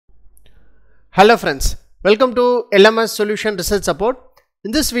Hello friends, welcome to LMS Solution Research Support.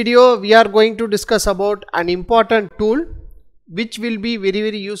 In this video, we are going to discuss about an important tool which will be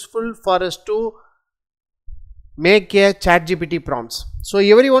very useful for us to make a Chatgpt prompts. So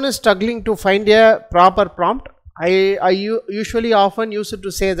everyone is struggling to find a proper prompt. I usually often use it to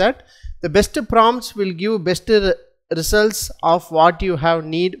say that the best prompts will give best results of what you have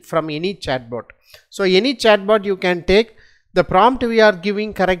need from any chatbot. So any chatbot you can take, the prompt we are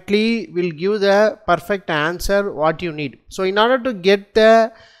giving correctly will give the perfect answer what you need. So in order to get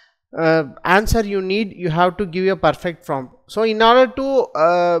the answer you need, you have to give a perfect prompt. So in order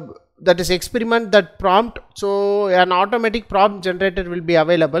to that is experiment that prompt, so an automatic prompt generator will be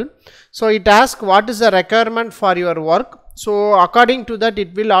available. So it asks what is the requirement for your work. So according to that,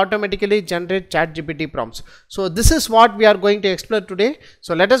 it will automatically generate Chatgpt prompts. So this is what we are going to explore today.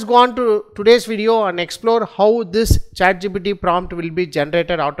 So let us go on to today's video and explore how this Chatgpt prompt will be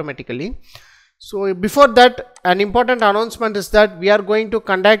generated automatically. So before that, an important announcement is that we are going to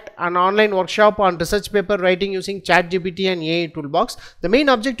conduct an online workshop on research paper writing using Chatgpt and AI toolbox. The main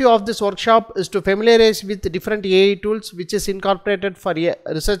objective of this workshop is to familiarize with different AI tools which is incorporated for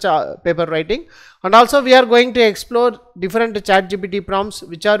research paper writing, and also we are going to explore different Chatgpt prompts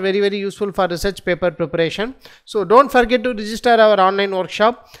which are very useful for research paper preparation. So don't forget to register our online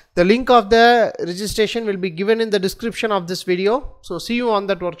workshop. The link of the registration will be given in the description of this video. So see you on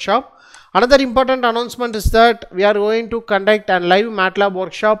that workshop. Another important announcement is that we are going to conduct a live MATLAB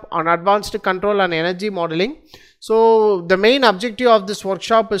workshop on advanced control and energy modeling. So the main objective of this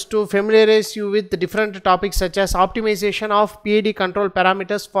workshop is to familiarize you with the different topics such as optimization of PID control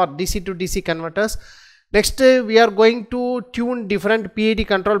parameters for DC to DC converters. Next, we are going to tune different PID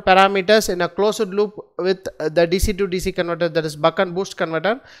control parameters in a closed loop with the DC to DC converter, that is buck and boost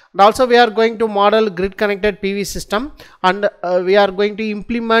converter. And also we are going to model grid connected PV system, and we are going to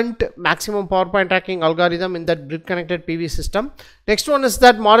implement maximum power point tracking algorithm in that grid connected PV system. Next one is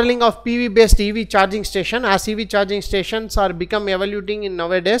that modeling of PV based EV charging station, as EV charging stations are become evolving in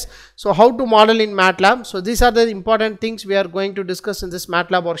nowadays. So how to model in MATLAB. So these are the important things we are going to discuss in this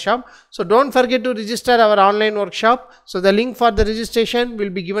MATLAB workshop. So don't forget to register our online workshop. So the link for the registration will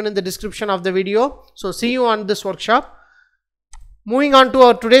be given in the description of the video. So see you on this workshop. Moving on to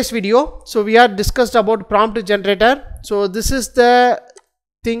our today's video. So we are discussed about prompt generator. So this is the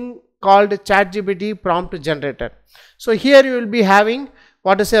thing called Chatgpt prompt generator. So here you will be having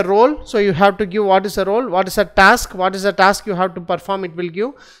what is a role. So you have to give what is a role, what is a task, what is a task you have to perform, it will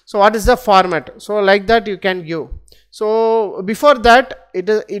give. So what is the format. So like that you can give. So before that,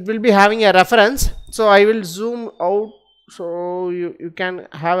 it will be having a reference. So I will zoom out so you can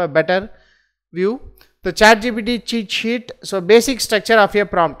have a better view. The Chatgpt cheat sheet. So basic structure of a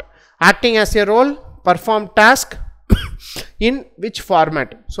prompt: acting as a role, perform task, in which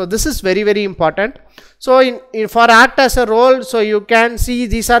format. So this is very important. So for act as a role, so you can see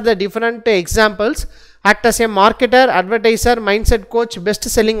these are the different examples. Act as a marketer, advertiser, mindset coach, best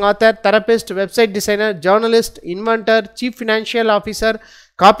selling author, therapist, website designer, journalist, inventor, chief financial officer,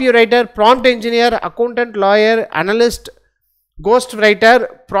 copywriter, prompt engineer, accountant, lawyer, analyst, ghost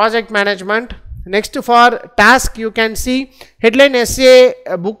writer, project management. Next, for task you can see headline essay,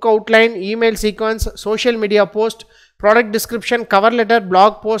 book outline, email sequence, social media post, product description, cover letter,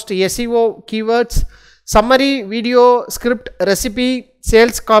 blog post, SEO, keywords, summary, video, script, recipe,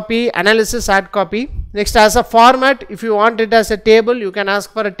 sales copy, analysis, ad copy. Next, as a format, if you want it as a table, you can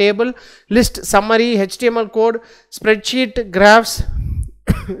ask for a table, list, summary, HTML code, spreadsheet, graphs,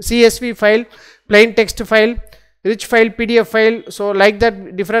 CSV file, plain text file, rich file, PDF file. So like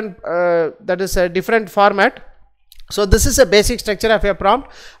that, different that is a different format. So this is a basic structure of a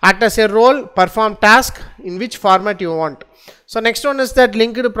prompt: act as a role, perform task, in which format you want. So next one is that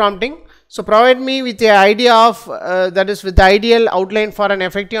linked prompting. So provide me with the idea of that is with the ideal outline for an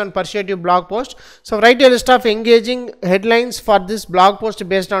effective and persuasive blog post. So write a list of engaging headlines for this blog post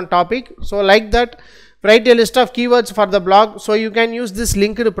based on topic. So like that, write a list of keywords for the blog. So you can use this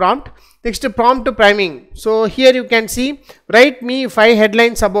linked prompt. Next, prompt priming. So here you can see write me 5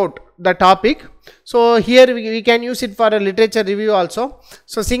 headlines about the topic. So here we can use it for a literature review also.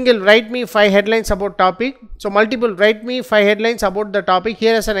 So single, write me 5 headlines about topic. So multiple, write me 5 headlines about the topic.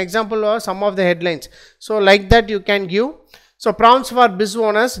 Here is an example of some of the headlines. So like that you can give. So prompts for biz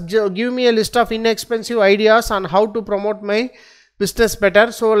owners: give me a list of inexpensive ideas on how to promote my business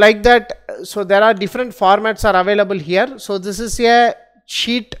better. So like that, so there are different formats are available here. So this is a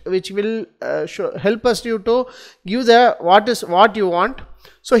sheet which will help us you to give the what you want.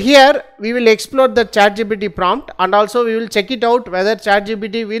 So here we will explore the ChatGPT prompt, and also we will check it out whether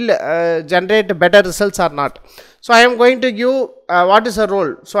ChatGPT will generate better results or not. So I am going to give what is a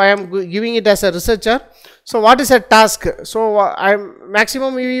role. So I am giving it as a researcher. So what is a task? So I am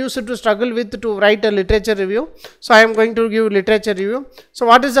maximum we used to struggle with to write a literature review. So I am going to give literature review. So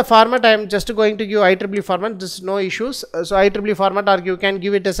what is the format? I am just going to give IEEE format. This is no issues. So IEEE format, or you can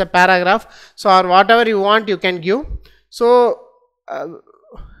give it as a paragraph. So or whatever you want you can give. So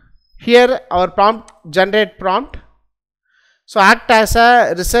here our prompt, generate prompt. So act as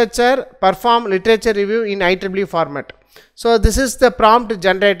a researcher, perform literature review in IEEE format. So this is the prompt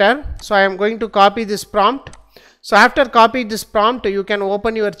generator. So I am going to copy this prompt. So after copy this prompt, you can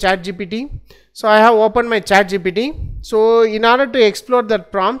open your ChatGPT. So I have opened my ChatGPT. So in order to explore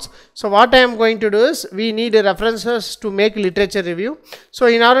that prompts, so what I am going to do is we need references to make literature review. So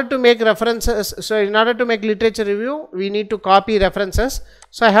in order to make references, literature review, we need to copy references.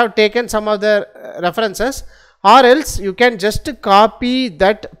 So I have taken some of the references, or else you can just copy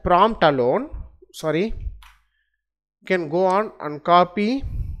that prompt alone. Sorry, you can go on and copy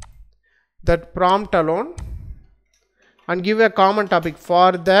that prompt alone and give a common topic.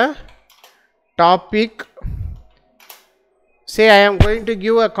 For the topic, say I am going to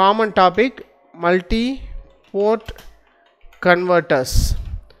give a common topic, multi-port converters.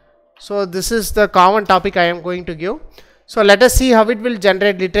 So this is the common topic I am going to give. So let us see how it will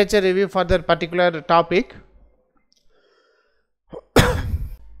generate literature review for that particular topic.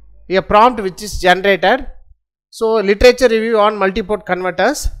 A prompt which is generated. So literature review on multi-port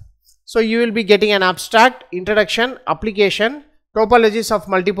converters. So you will be getting an abstract, introduction, application, topologies of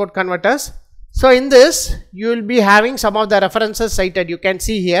multi-port converters. So in this you will be having some of the references cited. You can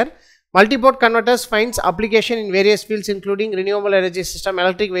see here, multi-port converters finds application in various fields including renewable energy system,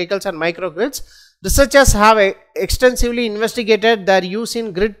 electric vehicles and microgrids. Researchers have extensively investigated their use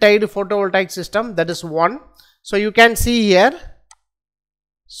in grid-tied photovoltaic system. That is one. So you can see here.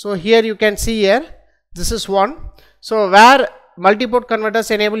 So here you can see here, this is one. So where multi-port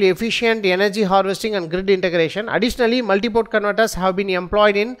converters enable efficient energy harvesting and grid integration. Additionally, multi-port converters have been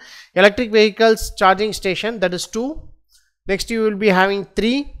employed in electric vehicles charging station. That is 2. Next you will be having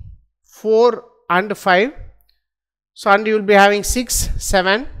 3, 4 and 5. So and you will be having 6,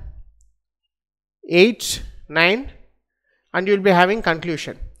 7, 8, 9 and you will be having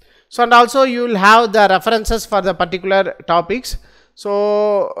conclusion. So and also you will have the references for the particular topics.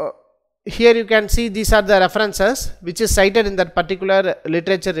 So here you can see these are the references which is cited in that particular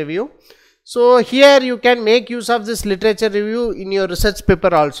literature review. So here you can make use of this literature review in your research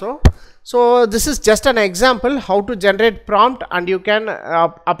paper also. So this is just an example how to generate prompt, and you can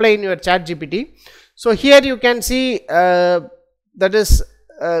apply in your ChatGPT. So here you can see that is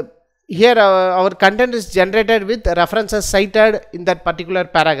here our content is generated with references cited in that particular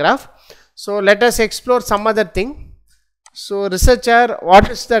paragraph. So let us explore some other thing. So researcher, what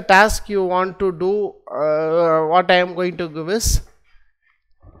is the task you want to do? What I am going to give is,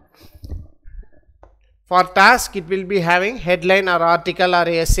 for task it will be having headline or article or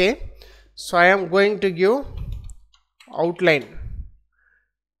essay. So I am going to give outline.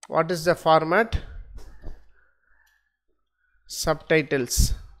 What is the format?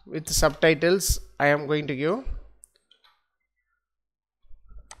 Subtitles. With subtitles I am going to give.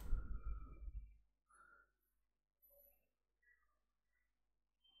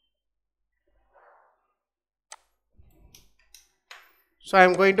 So I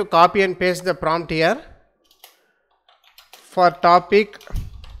am going to copy and paste the prompt here. For topic,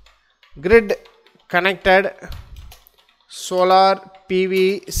 grid connected solar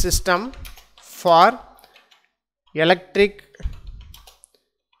PV system for electric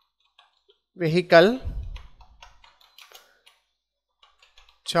vehicle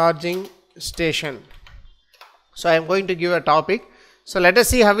charging station. So I am going to give a topic. So let us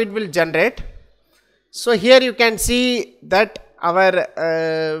see how it will generate. So here you can see that our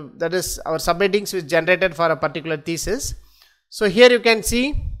that is our subheadings which generated for a particular thesis. So here you can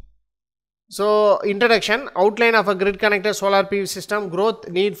see, so introduction, outline of a grid connected solar PV system, growth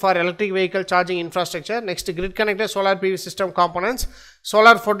need for electric vehicle charging infrastructure. Next, grid connected solar PV system components,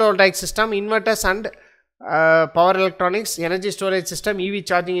 solar photovoltaic system, inverters and power electronics, energy storage system, EV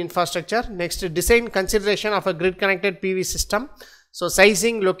charging infrastructure. Next, design consideration of a grid connected PV system. So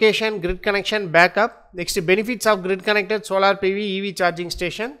sizing, location, grid connection, backup. Next, benefits of grid connected solar PV EV charging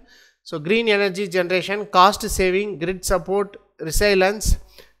station. So green energy generation, cost saving, grid support, resilience.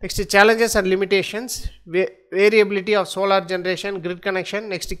 Next, challenges and limitations, variability of solar generation, grid connection.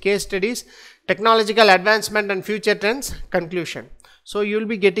 Next, case studies, technological advancement and future trends, conclusion. So you will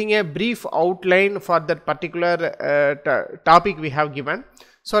be getting a brief outline for that particular topic we have given.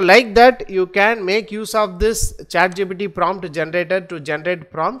 So like that you can make use of this ChatGPT prompt generator to generate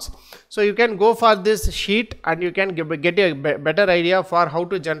prompts. So you can go for this sheet and you can get a better idea for how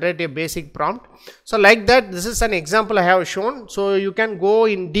to generate a basic prompt. So like that, this is an example I have shown. So you can go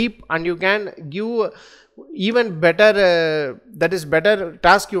in deep and you can give even better better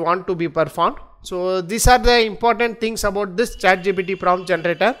task you want to be performed. So these are the important things about this ChatGPT prompt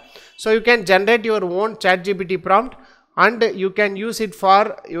generator. So you can generate your own ChatGPT prompt and you can use it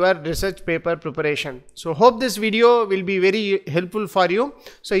for your research paper preparation. So hope this video will be very helpful for you.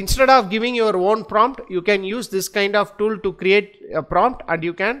 So instead of giving your own prompt, you can use this kind of tool to create a prompt and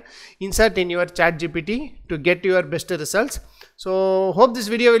you can insert in your ChatGPT to get your best results. So hope this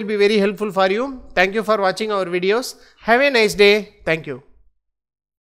video will be very helpful for you. Thank you for watching our videos. Have a nice day. Thank you.